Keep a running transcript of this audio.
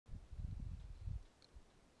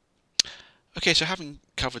Okay, so having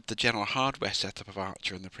covered the general hardware setup of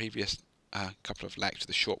Archer in the previous couple of lectures,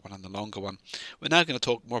 the short one and the longer one, we're now going to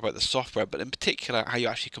talk more about the software, but in particular how you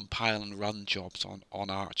actually compile and run jobs on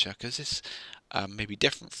Archer, because this may be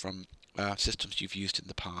different from systems you've used in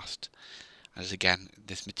the past. As again,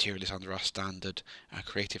 this material is under our standard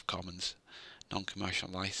Creative Commons non-commercial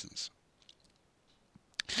license.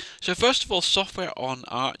 So first of all, software on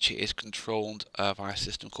Archer is controlled via a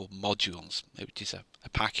system called modules, which is a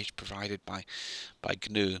package provided by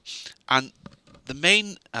GNU. And the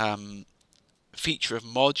main feature of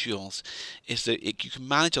modules is that you can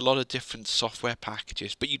manage a lot of different software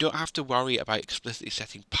packages, but you don't have to worry about explicitly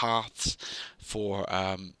setting paths for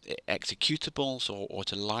executables or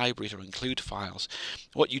to libraries or include files.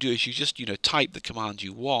 What you do is you just type the command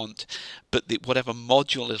you want, but whatever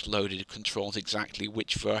module is loaded controls exactly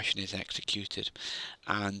which version is executed.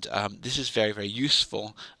 And this is very, very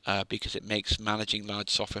useful because it makes managing large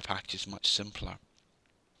software packages much simpler.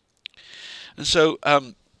 And so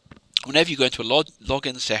whenever you go into a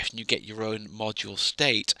login session, you get your own module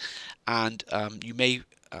state, and you may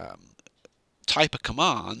type a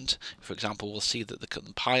command. For example, we'll see that the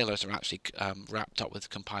compilers are actually wrapped up with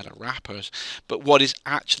compiler wrappers, but what is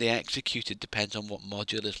actually executed depends on what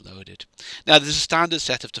module is loaded. Now, there's a standard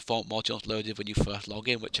set of default modules loaded when you first log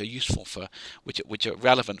in, which are useful for, which are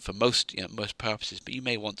relevant for most most purposes, but you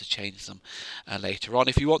may want to change them later on.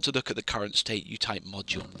 If you want to look at the current state, you type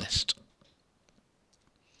module list.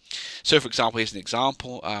 So, for example, here's an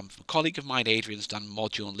example. A colleague of mine, Adrian's done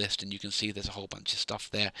module list, and you can see there's a whole bunch of stuff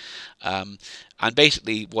there. And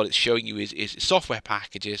basically, what it's showing you is software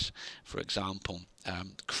packages. For example,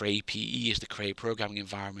 Cray PE is the Cray programming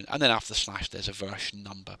environment, and then after the slash, there's a version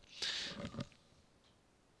number.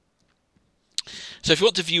 So if you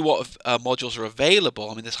want to view what modules are available,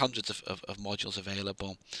 I mean, there's hundreds of modules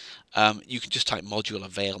available, you can just type module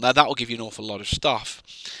avail. Now that will give you an awful lot of stuff.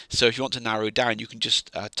 So if you want to narrow down, you can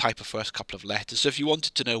just type a first couple of letters. So if you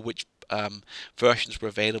wanted to know which versions were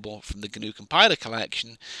available from the GNU compiler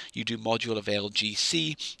collection, you do module avail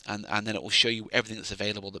GC, and then it will show you everything that's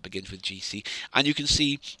available that begins with GC. And you can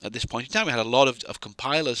see at this point in time we had a lot of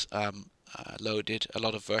compilers loaded, a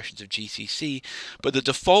lot of versions of GCC, but the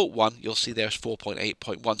default one you'll see there is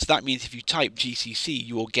 4.8.1. so that means if you type GCC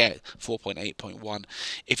you will get 4.8.1.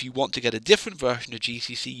 If you want to get a different version of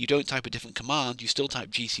GCC, you don't type a different command, you still type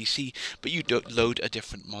GCC, but you don't load a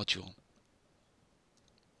different module.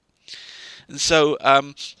 And so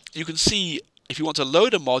you can see if you want to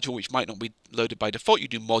load a module which might not be loaded by default, you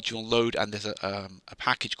do module load, and there's a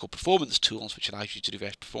package called Performance Tools which allows you to do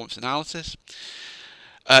various performance analysis.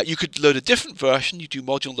 You could load a different version. You do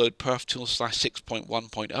module load perf tools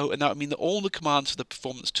 /6.1.0, and that would mean that all the commands for the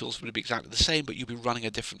performance tools would be exactly the same, but you'd be running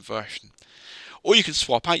a different version. Or you can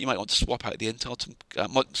swap out. You might want to swap out the Intel to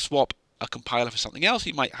swap a compiler for something else.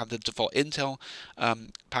 You might have the default Intel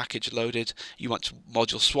package loaded. You want to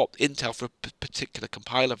module swap Intel for a particular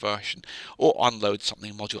compiler version, or unload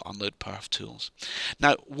something, module unload perf tools.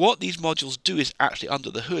 Now, what these modules do is actually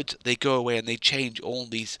under the hood, they go away and they change all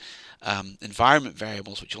these environment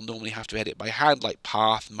variables which you'll normally have to edit by hand, like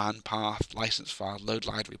path, man path, license file, load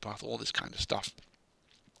library path, all this kind of stuff.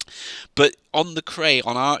 But on the Cray,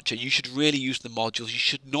 on Archer, you should really use the modules. You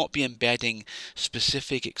should not be embedding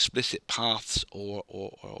specific explicit paths or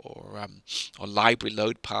library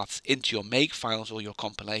load paths into your make files or your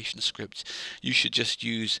compilation scripts. You should just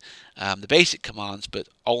use the basic commands, but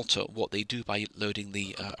alter what they do by loading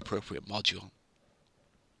the appropriate module.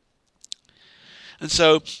 And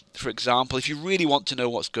so, for example, if you really want to know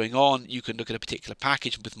what's going on, you can look at a particular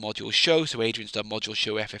package with module show. So Adrian's done module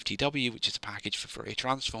show FFTW, which is a package for Fourier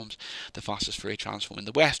transforms, the fastest Fourier transform in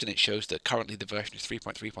the West, and it shows that currently the version is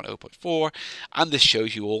 3.3.0.4, and this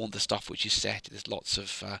shows you all the stuff which is set. There's lots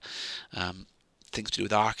of things to do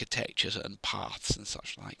with architectures and paths and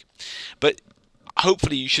such like. But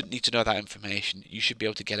hopefully you shouldn't need to know that information. You should be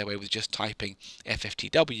able to get away with just typing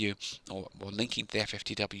FFTW or linking to the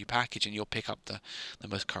FFTW package, and you'll pick up the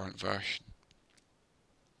most current version.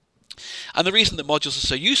 And the reason that modules are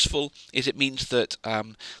so useful is it means that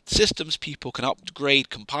systems people can upgrade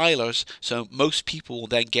compilers, so most people will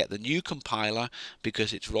then get the new compiler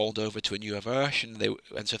because it's rolled over to a newer version,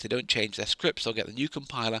 and so if they don't change their scripts, they'll get the new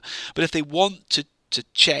compiler. But if they want to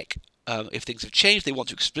check if things have changed, they want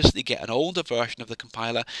to explicitly get an older version of the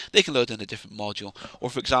compiler, they can load in a different module. Or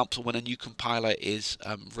for example, when a new compiler is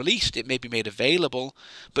released, it may be made available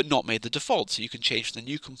but not made the default, so you can change the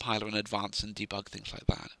new compiler in advance and debug things like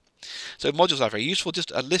that. So modules are very useful,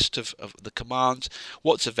 just a list of the commands,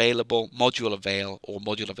 what's available, module avail or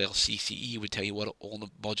module avail CCE would tell you what all the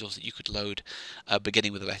modules that you could load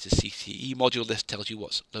beginning with the letter CCE. Module list tells you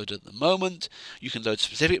what's loaded at the moment. You can load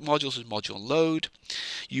specific modules with module load.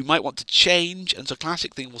 You might want to change, and so a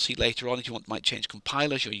classic thing we'll see later on is might change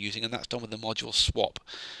compilers you're using, and that's done with the module swap.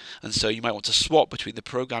 And so you might want to swap between the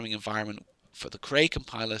programming environment for the Cray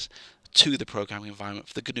compilers to the programming environment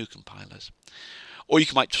for the GNU compilers. Or you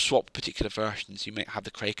might swap particular versions. You might have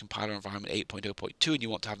the Cray compiler environment 8.0.2 and you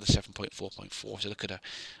want to have the 7.4.4, so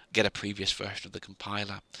get a previous version of the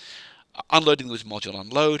compiler. Unloading was module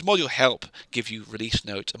unload. Module help give you release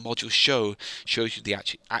notes, and module show shows you the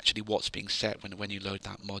actually what's being set when you load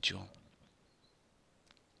that module.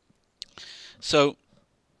 So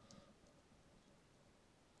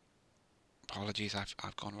apologies,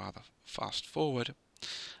 I've gone rather fast forward.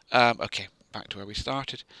 Okay, back to where we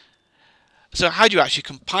started. So how do you actually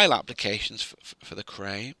compile applications for the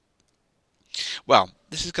Cray? Well,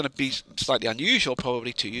 this is going to be slightly unusual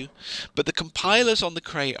probably to you, but the compilers on the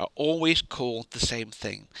Cray are always called the same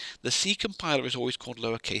thing. The C compiler is always called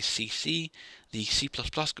lowercase cc, the C++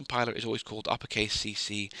 compiler is always called uppercase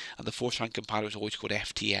cc, and the Fortran compiler is always called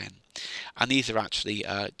ftn. And these are actually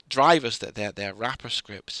drivers, that they're wrapper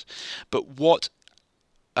scripts. But what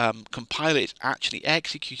compiler is actually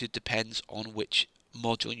executed depends on which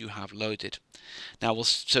module you have loaded. Now,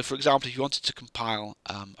 so for example, if you wanted to compile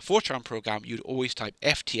a Fortran program, you'd always type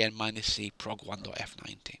ftn-c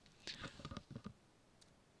prog1.f90.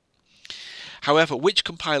 However, which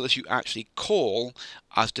compilers you actually call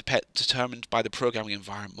as determined by the programming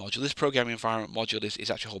environment module. This programming environment module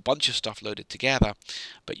is actually a whole bunch of stuff loaded together,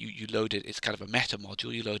 but you load it, it's kind of a meta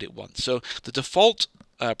module, you load it once. So the default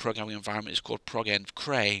programming environment is called progenv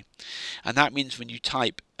cray, and that means when you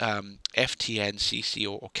type ftn cc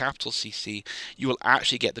or capital CC, you will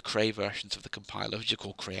actually get the Cray versions of the compiler, which are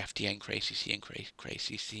called cray ftn, cray cc, and cray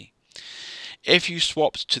cc. If you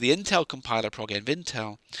swapped to the Intel compiler progenv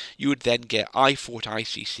Intel, you would then get iFort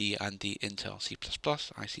ICC and the Intel C++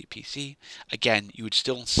 ICPC. Again, you would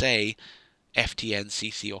still say ftn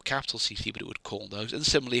cc or capital CC, but it would call those. And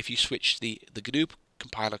similarly, if you switch the GNU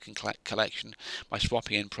compiler collection by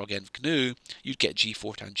swapping in progenv GNU, you'd get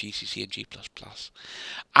gfortran, GCC, and G++.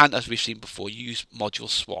 And as we've seen before, you use module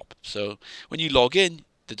swap. So when you log in,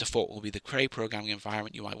 the default will be the Cray programming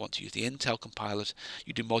environment. You might want to use the Intel compilers.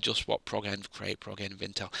 You do module swap progenv Cray, progenv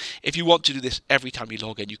Intel. If you want to do this every time you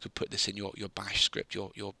log in, you could put this in your bash script,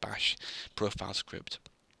 your bash profile script.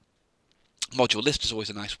 Module list is always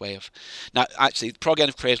a nice way of... Now, actually,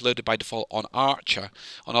 progenv Cray is loaded by default on Archer.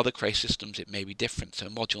 On other Cray systems, it may be different, so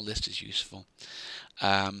module list is useful.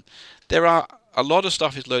 There are a lot of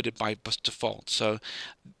stuff is loaded by default, so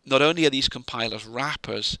not only are these compilers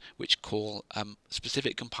wrappers, which call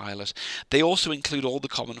specific compilers, they also include all the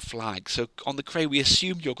common flags. So on the Cray, we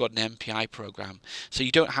assume you've got an MPI program, so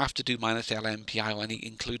you don't have to do -l-MPI or any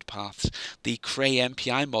include paths. The Cray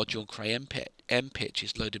MPI module, Cray mpitch,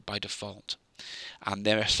 is loaded by default. And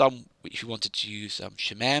there are some, if you wanted to use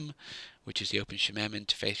Shemem, which is the Open Shemem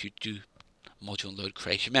interface, you do module load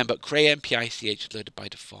Cray Shemem, but Cray MPICH is loaded by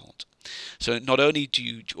default. So not only do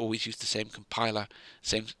you always use the same compiler,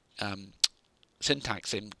 same syntax,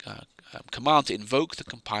 same command to invoke the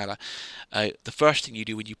compiler, the first thing you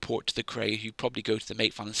do when you port to the Cray is you probably go to the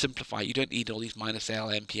make file and simplify. You don't need all these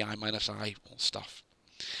 -l, MPI, -i all stuff.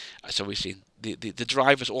 So we've seen the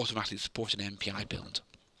drivers automatically support an MPI build.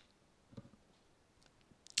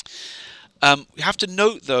 We have to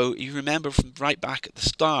note, though, you remember from right back at the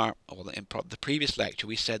start, or in the previous lecture,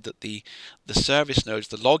 we said that the service nodes,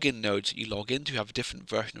 the login nodes that you log into, have a different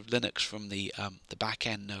version of Linux from the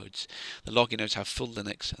back-end nodes. The login nodes have full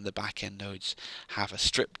Linux, and the back-end nodes have a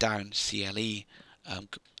stripped-down CLE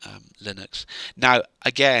Linux. Now,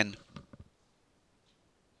 again,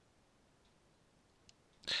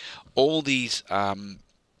 all these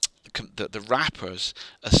the wrappers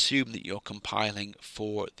assume that you're compiling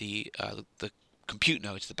for the compute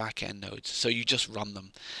nodes, the back-end nodes, so you just run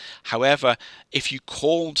them. However, if you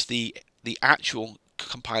called the actual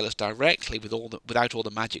compilers directly without all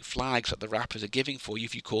the magic flags that the wrappers are giving for you,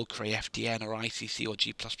 if you called Cray ftn or ICC or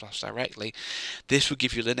G++ directly, this would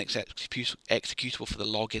give you Linux executable for the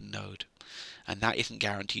login node, and that isn't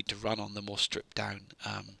guaranteed to run on the more stripped down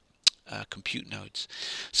compute nodes.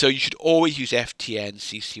 So you should always use ftn,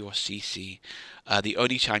 cc, or cc. The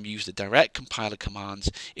only time you use the direct compiler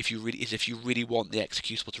commands if you really want the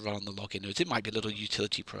executable to run on the login nodes. It might be a little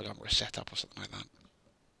utility program or a setup or something like that.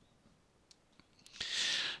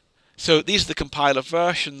 So these are the compiler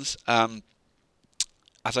versions.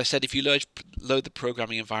 as I said, if you load the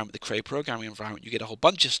programming environment, the Cray programming environment, you get a whole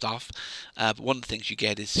bunch of stuff. But one of the things you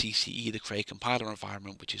get is CCE, the Cray compiler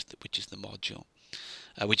environment, which is the module.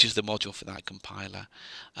 Which is the module for that compiler.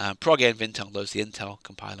 Progenv Intel loads the Intel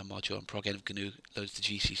compiler module, and Progenv GNU loads the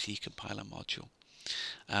GCC compiler module.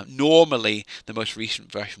 Normally, the most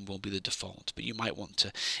recent version will be the default, but you might want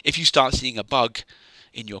to, if you start seeing a bug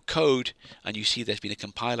in your code and you see there's been a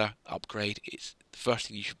compiler upgrade, the first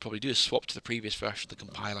thing you should probably do is swap to the previous version of the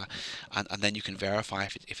compiler, and then you can verify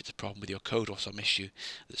if it's a problem with your code or some issue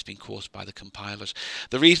that's been caused by the compilers.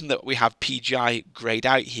 The reason that we have PGI grayed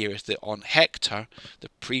out here is that on Hector, the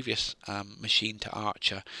previous machine to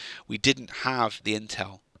Archer, we didn't have the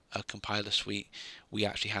Intel compiler suite. We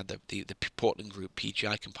actually had the Portland Group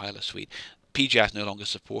PGI compiler suite. PGI is no longer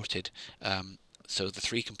supported. So the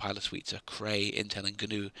three compiler suites are Cray, Intel, and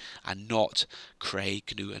GNU, and not Cray,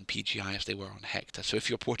 GNU, and PGI as they were on Hector. So if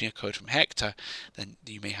you're porting a code from Hector, then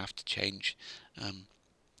you may have to change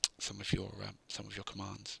some of your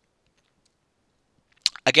commands.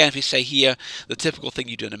 Again, if you say here, the typical thing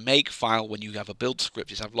you do in a make file when you have a build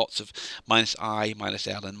script is have lots of -i,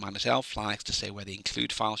 -l, and -l flags to say where the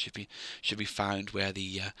include file should be found, where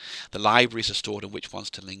the libraries are stored, and which ones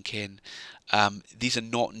to link in. These are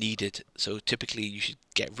not needed, so typically you should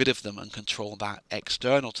get rid of them and control that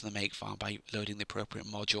external to the makefile by loading the appropriate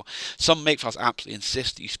module. Some makefiles absolutely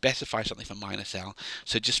insist that you specify something for -l,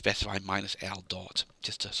 so just specify -l dot,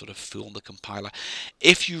 just to sort of fool the compiler.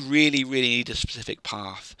 If you really need a specific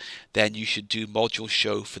path, then you should do module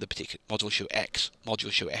show for the particular module show X,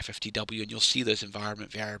 module show FFTW, and you'll see those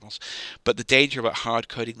environment variables. But the danger about hard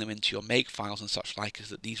coding them into your makefiles and such like is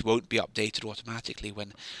that these won't be updated automatically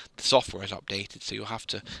when the software is updated. So you'll have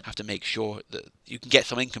to make sure that you can get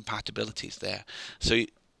some incompatibilities there. So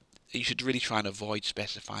you should really try and avoid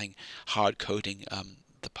specifying hard coding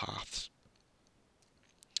the paths.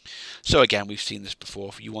 So again, we've seen this before.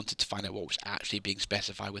 If you wanted to find out what was actually being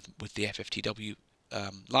specified with the FFTW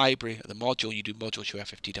library, the module, you do module show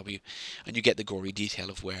FFTW, and you get the gory detail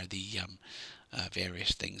of where the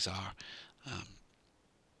various things are.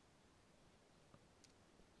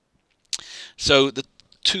 So the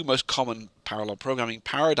two most common parallel programming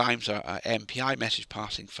paradigms are MPI, message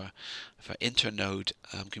passing for inter-node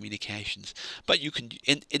communications. But you can,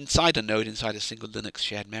 inside a node, inside a single Linux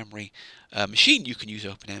shared memory machine, you can use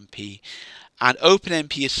OpenMP. And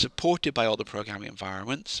OpenMP is supported by all the programming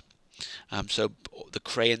environments. So the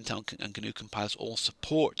Cray, Intel, and GNU compilers all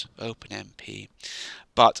support OpenMP.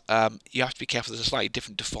 But you have to be careful, there's a slightly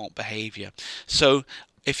different default behavior. So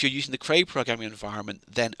if you're using the Cray programming environment,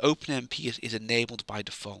 then OpenMP is enabled by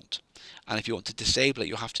default. And if you want to disable it,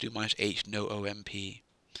 you'll have to do -h no OMP.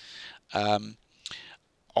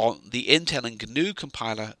 On the Intel and GNU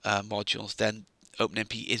compiler modules, then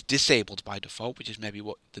OpenMP is disabled by default, which is maybe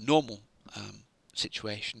what the normal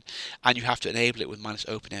situation, and you have to enable it with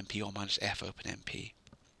 -OpenMP or -f OpenMP.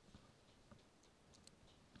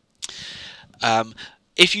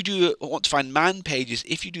 If you want to find man pages,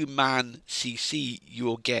 if you do man cc, you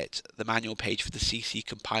will get the manual page for the cc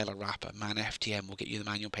compiler wrapper. Man ftm will get you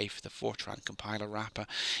the manual page for the Fortran compiler wrapper.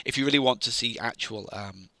 If you really want to see actual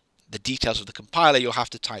the details of the compiler, you'll have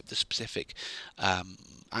to type the specific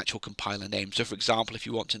actual compiler name. So for example, if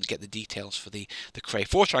you want to get the details for the Cray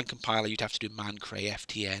Fortran compiler, you'd have to do man cray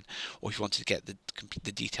ftn, or if you wanted to get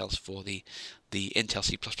the details for the Intel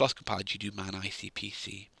C++ compiler, you do man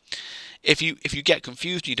icpc. If you get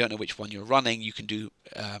confused and you don't know which one you're running, you can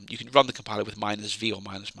run the compiler with -v or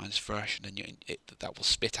minus version, and that will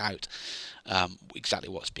spit out exactly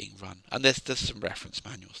what's being run. And there's some reference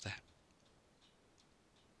manuals there.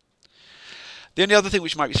 The only other thing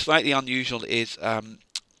which might be slightly unusual is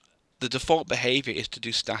the default behavior is to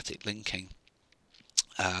do static linking.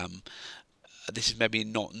 This is maybe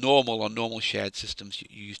not normal. On normal shared systems, you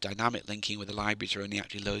use dynamic linking where the libraries are only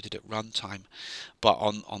actually loaded at runtime. But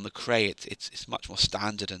on the Cray, it's much more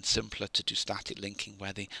standard and simpler to do static linking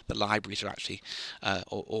where the libraries are actually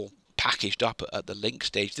all packaged up at the link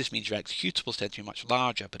stage. This means your executables tend to be much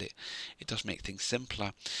larger, but it does make things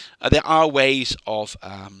simpler. There are ways of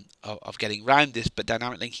getting around this, but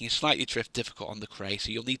dynamic linking is slightly difficult on the Cray, so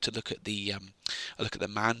you'll need to look at the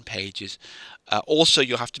man pages. Also,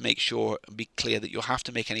 you'll have to make sure and be clear that you'll have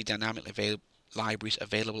to make any dynamically libraries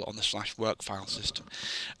available on the /work file system.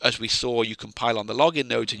 As we saw, you compile on the login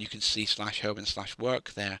nodes and you can see /home and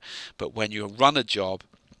 /work there, but when you run a job,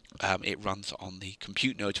 it runs on the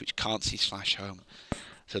compute nodes, which can't see /home,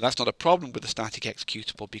 So that's not a problem with the static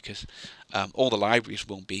executable, because all the libraries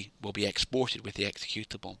will be exported with the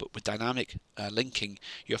executable. But with dynamic linking,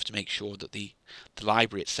 you have to make sure that the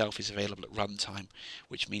library itself is available at runtime,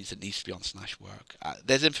 which means it needs to be on /work.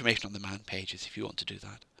 There's information on the man pages if you want to do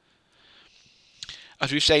that.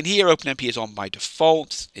 As we've saying here, OpenMP is on by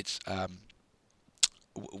default. It's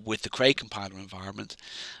with the Cray compiler environment,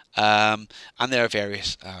 and there are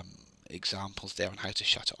various examples there on how to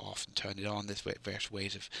shut it off and turn it on. There's various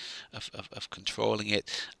ways of controlling it.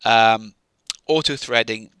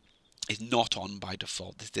 Auto-threading is not on by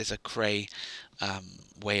default. There's a Cray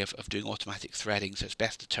way of doing automatic threading, so it's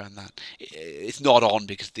best to turn that. It's not on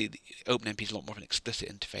because the OpenMP is a lot more of an explicit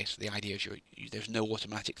interface. The idea is there's no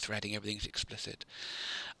automatic threading, everything's explicit.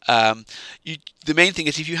 The main thing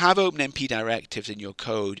is, if you have OpenMP directives in your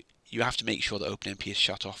code, you have to make sure that OpenMP is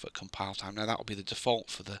shut off at compile time. Now that will be the default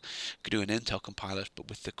for the GNU and Intel compilers, but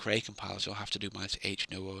with the Cray compilers you'll have to do -h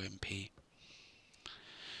no OMP.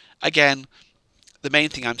 Again, the main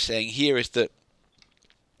thing I'm saying here is that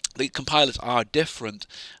the compilers are different.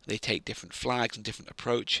 They take different flags and different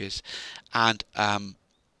approaches, and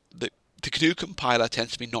the GNU compiler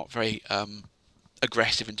tends to be not very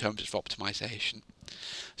aggressive in terms of optimization.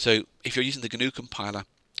 So if you're using the GNU compiler,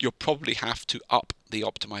 you'll probably have to up the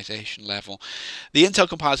optimization level. The Intel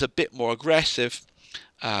compiler is a bit more aggressive.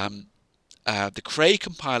 The Cray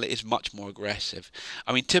compiler is much more aggressive.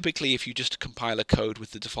 I mean, typically if you just compile a code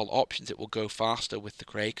with the default options, it will go faster with the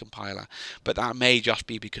Cray compiler, but that may just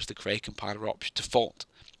be because the Cray compiler default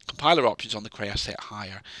compiler options on the Cray are set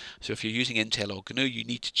higher. So if you're using Intel or GNU, you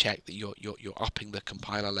need to check that you're upping the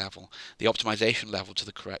compiler level, the optimization level to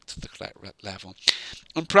the correct level.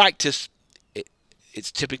 In practice, it's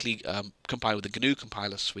typically compiled with the GNU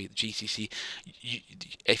compiler suite, the GCC.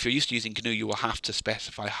 If you're used to using GNU, you will have to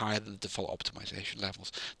specify higher than the default optimization levels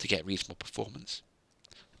to get reasonable performance.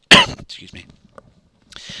 Excuse me.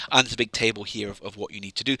 And there's a big table here of what you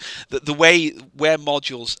need to do. The way where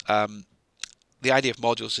modules, the idea of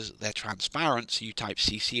modules is that they're transparent. So you type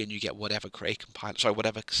CC and you get whatever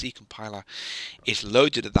whatever C compiler is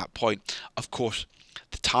loaded at that point. Of course,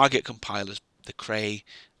 the target compilers, the Cray,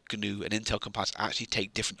 GNU and Intel compilers, actually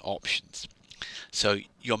take different options. So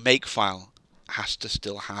your makefile has to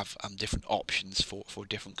still have different options for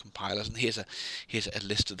different compilers. And here's a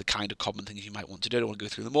list of the kind of common things you might want to do. I don't want to go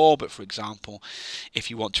through them all, but for example, if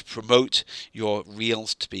you want to promote your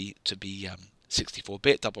reals to be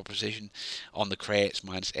 64-bit double precision, on the Cray it's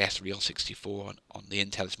 -s real 64, on the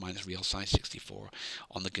Intel it's -real size 64,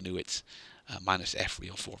 on the GNU it's -f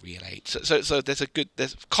real 4 real 8. So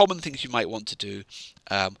there's common things you might want to do,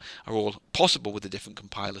 are all possible with the different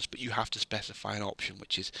compilers, but you have to specify an option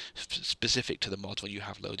which is specific to the module you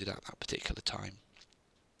have loaded at that particular time.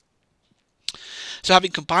 So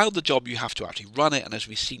having compiled the job, you have to actually run it, and as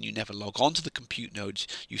we've seen, you never log on to the compute nodes.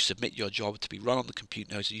 You submit your job to be run on the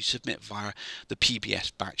compute nodes, and you submit via the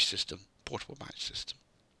PBS batch system, portable batch system,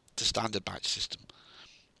 the standard batch system.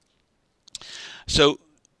 So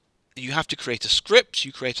you have to create a script.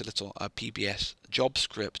 You create a little PBS job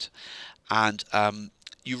script, and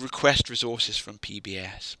you request resources from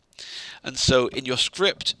PBS. And so in your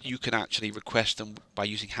script, you can actually request them by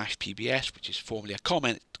using #PBS, which is formally a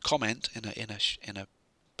comment in a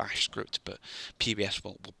bash script, but PBS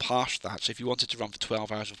will parse that. So if you wanted to run for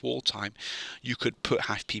 12 hours of wall time, you could put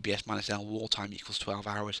 #PBS -L wall time equals 12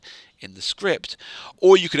 hours in the script,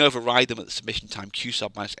 or you can override them at the submission time.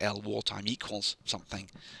 Qsub -L wall time equals something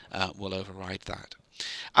will override that.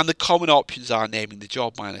 And the common options are naming the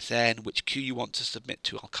job -n, which queue you want to submit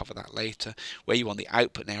to, I'll cover that later, where you want the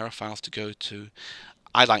output and error files to go to.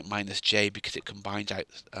 I like -j because it combines out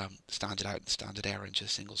standard out and standard error into a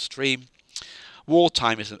single stream. Wall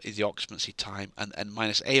time is the occupancy time, and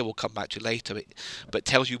 -a will come back to later, but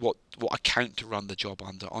tells you what account to run the job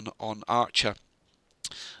under. On Archer,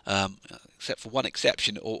 except for one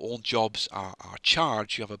exception, all jobs are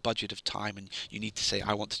charged. You have a budget of time, and you need to say,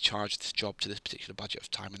 I want to charge this job to this particular budget of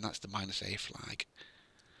time, and that's the -a flag.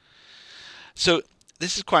 So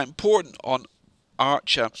this is quite important on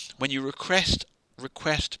Archer. When you request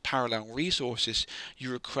parallel resources,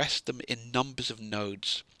 you request them in numbers of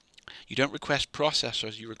nodes. You don't request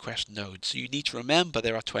processors, you request nodes. So you need to remember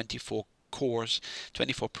there are 24 cores,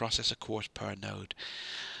 24 processor cores per node.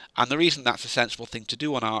 And the reason that's a sensible thing to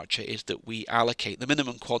do on Archer is that we allocate, the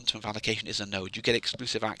minimum quantum of allocation is a node. You get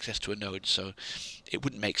exclusive access to a node, so it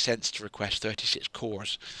wouldn't make sense to request 36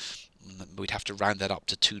 cores. We'd have to round that up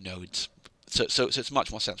to 2 nodes. So it's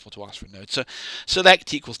much more sensible to ask for a node. So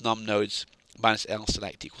select equals num nodes, -L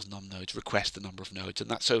select equals num nodes, request the number of nodes,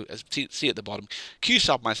 and that's, so as you see at the bottom,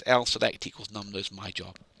 Qsub -L select equals num nodes, my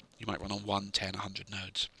job. You might run on 1, 10, 100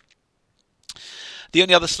 nodes. The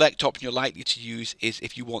only other select option you're likely to use is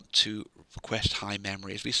if you want to request high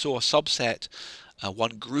memory. As we saw, a subset,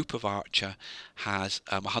 one group of Archer has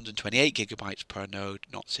 128 gigabytes per node,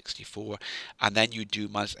 not 64, and then you do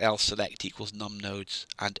 -l select equals num nodes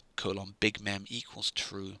and colon big mem equals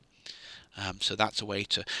true. So that's a way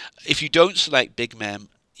to, if you don't select big mem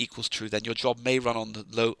equals true, then your job may run on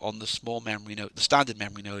the small memory node, the standard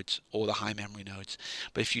memory nodes, or the high memory nodes.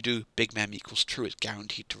 But if you do big mem equals true, it's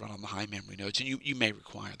guaranteed to run on the high memory nodes, and you may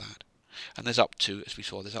require that. And there's up to, as we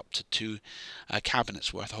saw, there's up to 2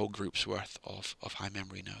 cabinets worth, a whole group's worth of high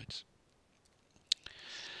memory nodes.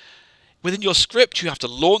 Within your script, you have to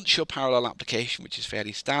launch your parallel application, which is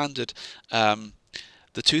fairly standard.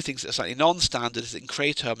 The two things that are slightly non-standard is that in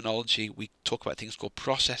Cray terminology we talk about things called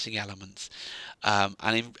processing elements,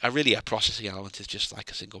 really a processing element is just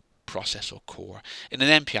like a single process or core. In an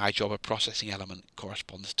MPI job, a processing element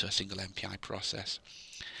corresponds to a single MPI process.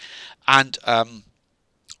 And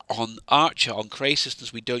on Archer, on Cray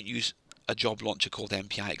systems, we don't use a job launcher called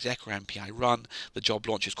MPI exec or MPI run. The job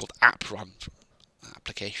launcher is called app run,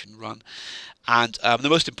 application run, and the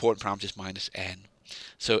most important parameter is -n.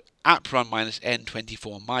 So app run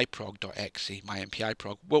 -n24 myprog.exe, my MPI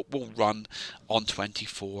prog, will run on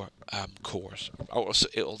 24 cores. Also,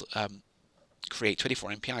 it'll create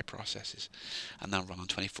 24 MPI processes and then run on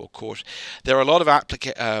 24 cores. There are a lot of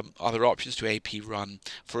other options to AP run.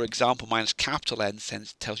 For example, -N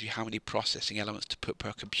tells you how many processing elements to put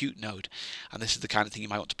per compute node, and this is the kind of thing you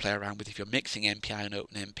might want to play around with if you're mixing MPI and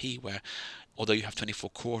OpenMP, where although you have 24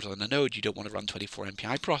 cores on a node, you don't want to run 24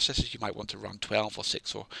 MPI processes. You might want to run 12 or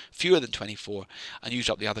 6 or fewer than 24 and use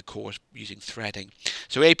up the other cores using threading.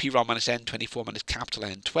 So AP run -N24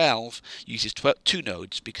 -N12 uses 2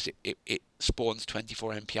 nodes because it spawns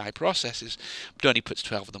 24 MPI processes, but only puts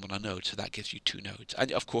 12 of them on a node, so that gives you 2 nodes.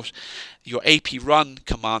 And of course, your AP run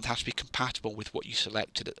command has to be compatible with what you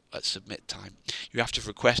selected at submit time. You have to have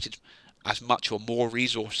requested as much or more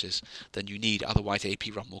resources than you need, otherwise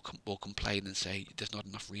AP run will complain and say there's not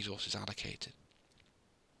enough resources allocated.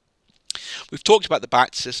 We've talked about the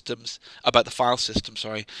batch systems, about the file system,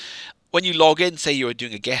 sorry. When you log in, say you were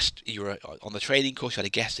doing you were on the training course, you had a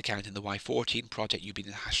guest account in the Y14 project, you've been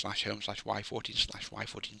in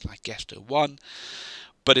 /home/Y14/guest01.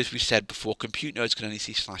 But as we said before, compute nodes can only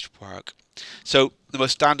see /work. So the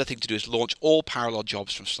most standard thing to do is launch all parallel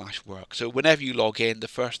jobs from /work. So whenever you log in, the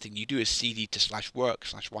first thing you do is cd to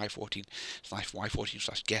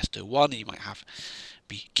 /work/Y14/guest01. And you might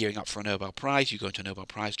be gearing up for a Nobel Prize. You go into a Nobel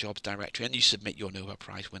Prize jobs directory and you submit your Nobel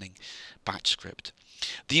Prize winning batch script.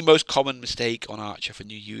 The most common mistake on Archer for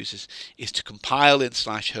new users is to compile in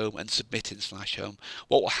 /home and submit in /home.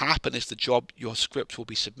 What will happen is your script will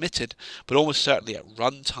be submitted, but almost certainly at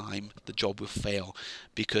runtime the job will fail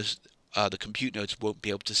because the compute nodes won't be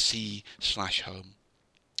able to see /home.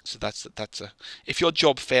 So if your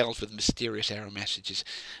job fails with mysterious error messages,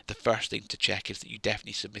 the first thing to check is that you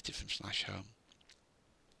definitely submitted from /home.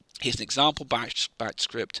 Here's an example batch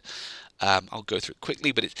script. I'll go through it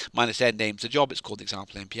quickly, but it's -n names the job. It's called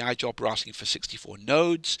example MPI job. We're asking for 64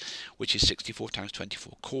 nodes, which is 64 times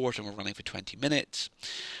 24 cores, and we're running for 20 minutes.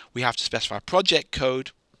 We have to specify project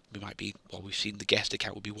code. We might be, well, we've seen the guest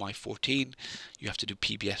account will be Y14. You have to do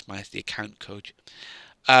PBS minus the account code.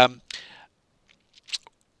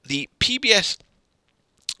 The PBS,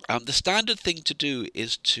 the standard thing to do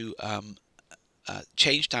is to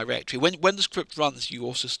change directory. When the script runs, you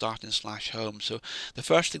also start in /home. So the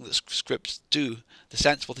first thing that scripts do, the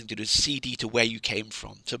sensible thing to do, is cd to where you came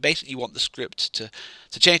from. So basically you want the script to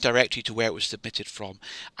change directory to where it was submitted from.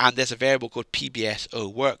 And there's a variable called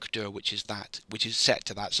pbs_workdir, which is set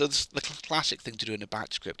to that. So the classic thing to do in a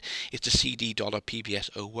batch script is to cd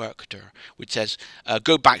 $pbs_workdir, which says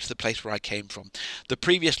go back to the place where I came from. The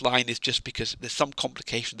previous line is just because there's some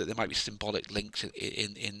complication that there might be symbolic links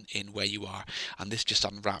in where you are. And this just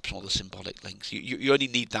unwraps all the symbolic links. You only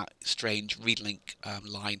need that strange relink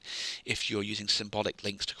line if you're using symbolic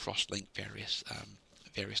links to cross-link various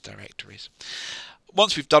directories.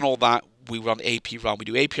 Once we've done all that, we run AP run. We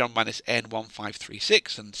do AP run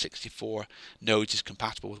 -N1536, and 64 nodes is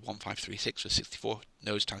compatible with 1536. So 64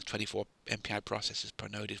 nodes times 24 MPI processes per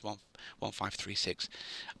node is 1536,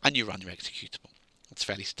 and you run your executable. That's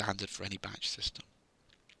fairly standard for any batch system.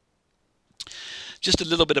 Just a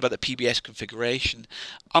little bit about the PBS configuration.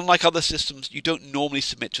 Unlike other systems, you don't normally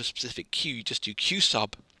submit to a specific queue. You just do queue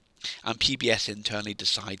sub, and PBS internally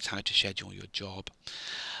decides how to schedule your job.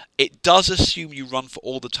 It does assume you run for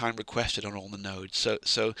all the time requested on all the nodes.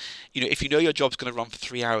 So if you know your job's going to run for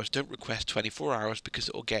 3 hours, don't request 24 hours because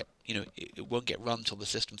it will get, it won't get run until the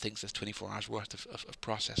system thinks there's 24 hours worth of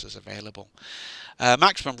processors available.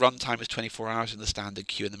 Maximum runtime is 24 hours in the standard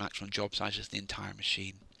queue, and the maximum job size is the entire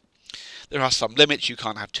machine. There are some limits. You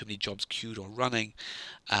can't have too many jobs queued or running.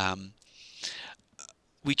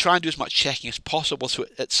 We try and do as much checking as possible, so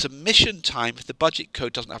at submission time, if the budget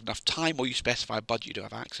code doesn't have enough time or you specify a budget you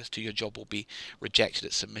don't have access to, your job will be rejected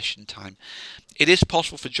at submission time. It is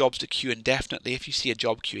possible for jobs to queue indefinitely. If you see a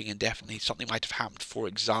job queuing indefinitely, something might have happened. For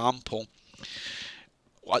example,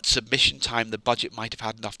 at submission time the budget might have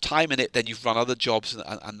had enough time in it, then you've run other jobs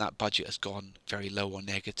and that budget has gone very low or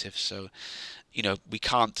negative. So we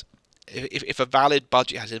can't, if a valid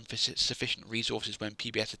budget has insufficient resources when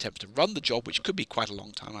PBS attempts to run the job, which could be quite a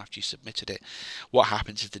long time after you submitted it, what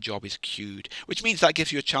happens is the job is queued, which means that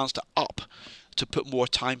gives you a chance to put more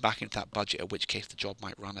time back into that budget, in which case the job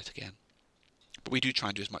might run it again. But we do try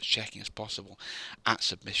and do as much checking as possible at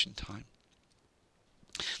submission time.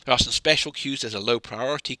 There are some special queues. There's a low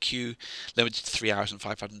priority queue limited to 3 hours and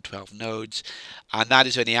 512 nodes, and that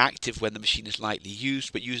is only active when the machine is lightly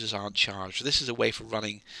used, but users aren't charged. So this is a way for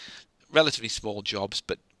running relatively small jobs,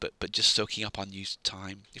 but just soaking up unused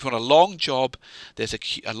time. If you want a long job, there's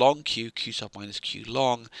a long queue, Q sub minus Q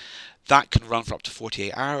long. That can run for up to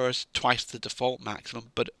 48 hours, twice the default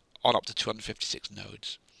maximum, but on up to 256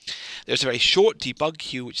 nodes. There's a very short debug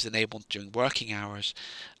queue, which is enabled during working hours,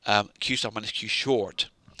 Q sub minus Q short,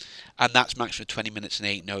 and that's maximum 20 minutes and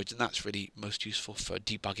 8 nodes, and that's really most useful for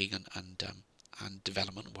debugging and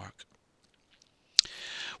development work.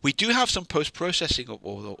 We do have some post-processing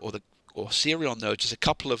or serial nodes. There's a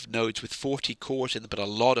couple of nodes with 40 cores in them, but a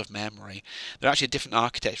lot of memory. They're actually a different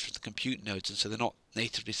architecture from the compute nodes, and so they're not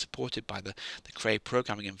natively supported by the Cray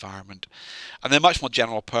programming environment. And they're much more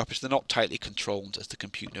general purpose. They're not tightly controlled as the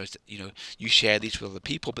compute nodes. You share these with other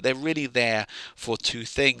people, but they're really there for two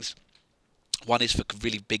things. One is for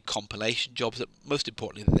really big compilation jobs, that most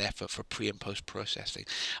importantly they're there for pre and post processing,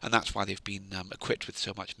 and that's why they've been equipped with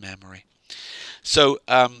so much memory. So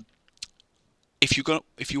if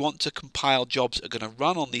you want to compile jobs that are going to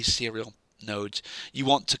run on these serial nodes, you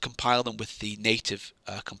want to compile them with the native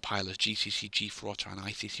compilers, GCC, gFortran, and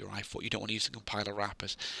ICC or iFort. You don't want to use the compiler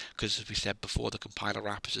wrappers, because as we said before, the compiler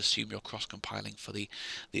wrappers assume you're cross-compiling for the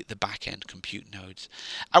back-end compute nodes.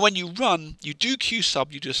 And when you run, you do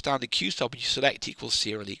QSub, you do a standard QSub, you select equals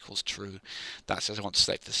serial equals true. That says I want to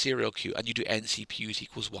select the serial queue, and you do n CPUs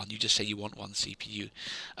equals 1. You just say you want 1 CPU.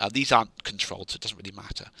 These aren't controlled, so it doesn't really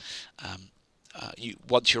matter.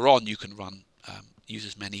 Once you're on, you can run, use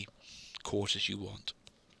as many cores as you want.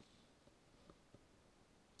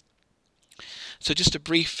 So just a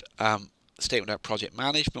brief statement about project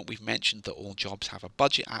management. We've mentioned that all jobs have a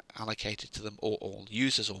budget allocated to them, or all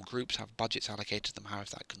users or groups have budgets allocated to them. How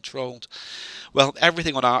is that controlled? Well,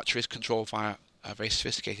 everything on Archer is controlled via a very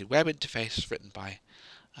sophisticated web interface written by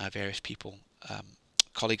various people,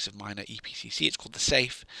 colleagues of mine at EPCC. It's called the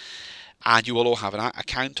SAFE, and you will all have an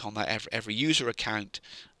account on that. Every user account.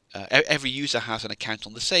 Every user has an account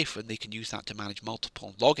on the SAFE, and they can use that to manage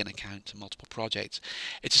multiple login accounts and multiple projects.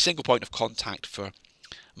 It's a single point of contact for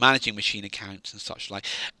managing machine accounts and such like.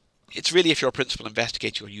 It's really, if you're a principal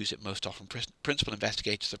investigator, you'll use it most often. Principal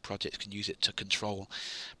investigators of projects can use it to control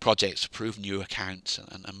projects, approve new accounts,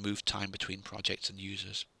 and move time between projects and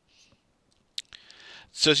users.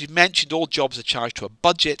 So as you've mentioned, all jobs are charged to a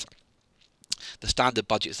budget. The standard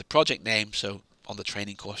budget is the project name, so on the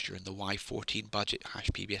training course you're in the Y14 budget,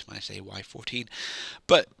 #PBS-A Y14,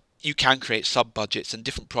 but you can create sub-budgets, and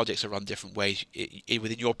different projects are run different ways.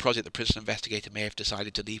 Within your project, the principal investigator may have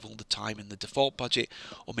decided to leave all the time in the default budget,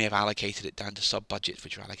 or may have allocated it down to sub-budgets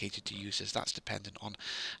which are allocated to users. That's dependent on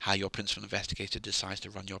how your principal investigator decides to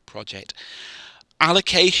run your project.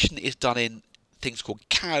 Allocation is done in things called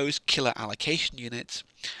KAUs, killer allocation units.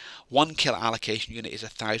 1 killer allocation unit is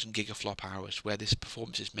 1,000 gigaflop hours, where this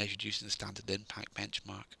performance is measured using the standard impact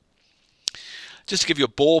benchmark. Just to give you a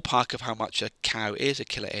ballpark of how much a KAU is, a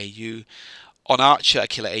killer AU, on Archer a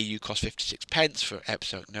killer AU costs 56 pence for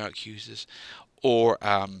episodic NERC users, or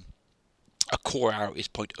a core hour is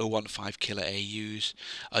 0.015 killer AUs,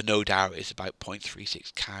 a node hour is about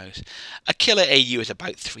 0.36 KAUs. A killer AU is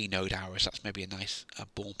about 3 node hours. That's maybe a nice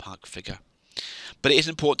ballpark figure. But it is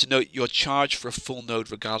important to note you're charged for a full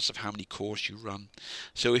node regardless of how many cores you run.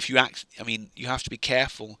 So if you you have to be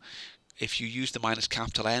careful. If you use the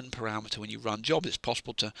 -N parameter when you run jobs, it's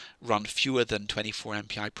possible to run fewer than 24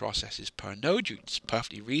 MPI processes per node. It's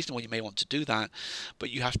perfectly reasonable. You may want to do that,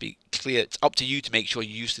 but you have to be clear. It's up to you to make sure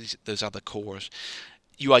you use those other cores.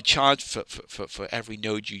 you are charged for every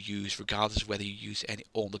node you use, regardless of whether you use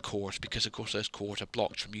all the cores, because of course those cores are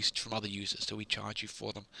blocked from usage from other users, so we charge you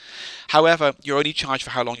for them. However, you're only charged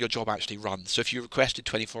for how long your job actually runs. So if you requested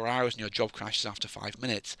 24 hours and your job crashes after 5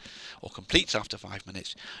 minutes, or completes after 5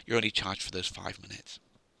 minutes, you're only charged for those 5 minutes.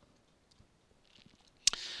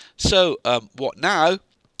 So what now?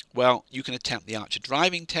 Well, you can attempt the Archer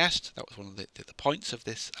driving test. That was one of the points of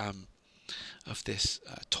this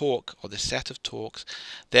talk, or this set of talks.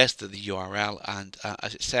 There's the URL, and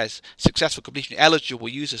as it says, successful completion. Eligible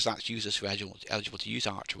users, that's users who are eligible to use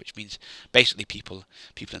Archer, which means basically people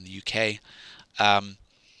in the UK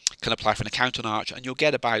can apply for an account on Archer, and you'll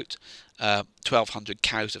get about 1,200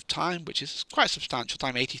 cows of time, which is quite substantial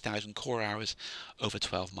time, 80,000 core hours over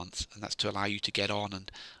 12 months, and that's to allow you to get on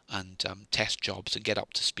and test jobs and get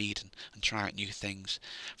up to speed and try out new things.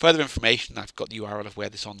 Further information, I've got the URL of where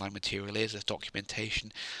this online material is. There's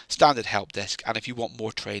documentation, standard help desk, and if you want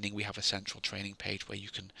more training, we have a central training page where you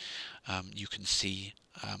can see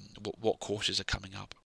what courses are coming up.